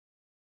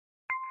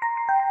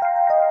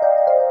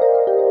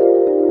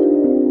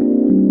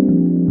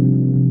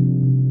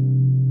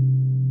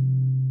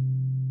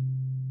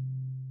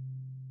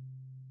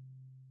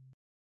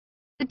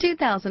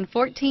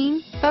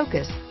2014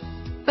 Focus.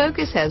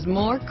 Focus has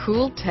more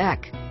cool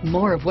tech,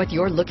 more of what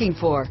you're looking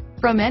for.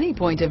 From any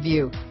point of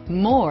view,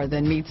 more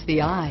than meets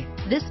the eye.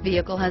 This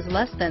vehicle has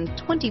less than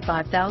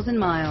 25,000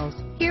 miles.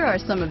 Here are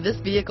some of this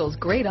vehicle's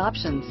great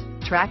options: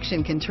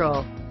 traction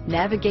control,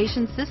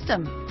 navigation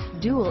system,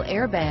 dual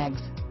airbags,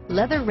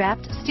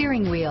 leather-wrapped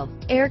steering wheel,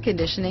 air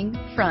conditioning,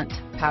 front,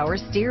 power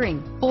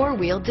steering,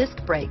 four-wheel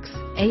disc brakes,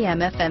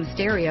 AM/FM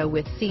stereo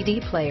with CD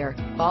player,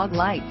 fog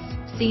lights,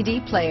 CD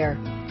player,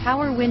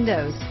 power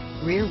windows,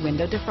 rear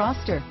window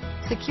defroster,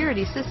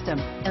 security system,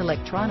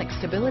 electronic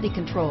stability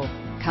control,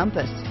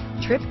 compass,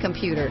 trip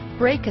computer,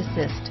 brake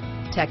assist,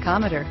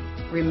 tachometer,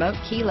 remote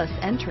keyless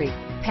entry,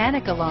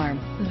 panic alarm.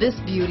 This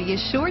beauty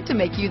is sure to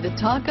make you the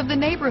talk of the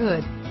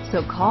neighborhood.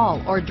 So call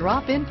or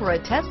drop in for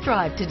a test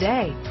drive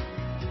today.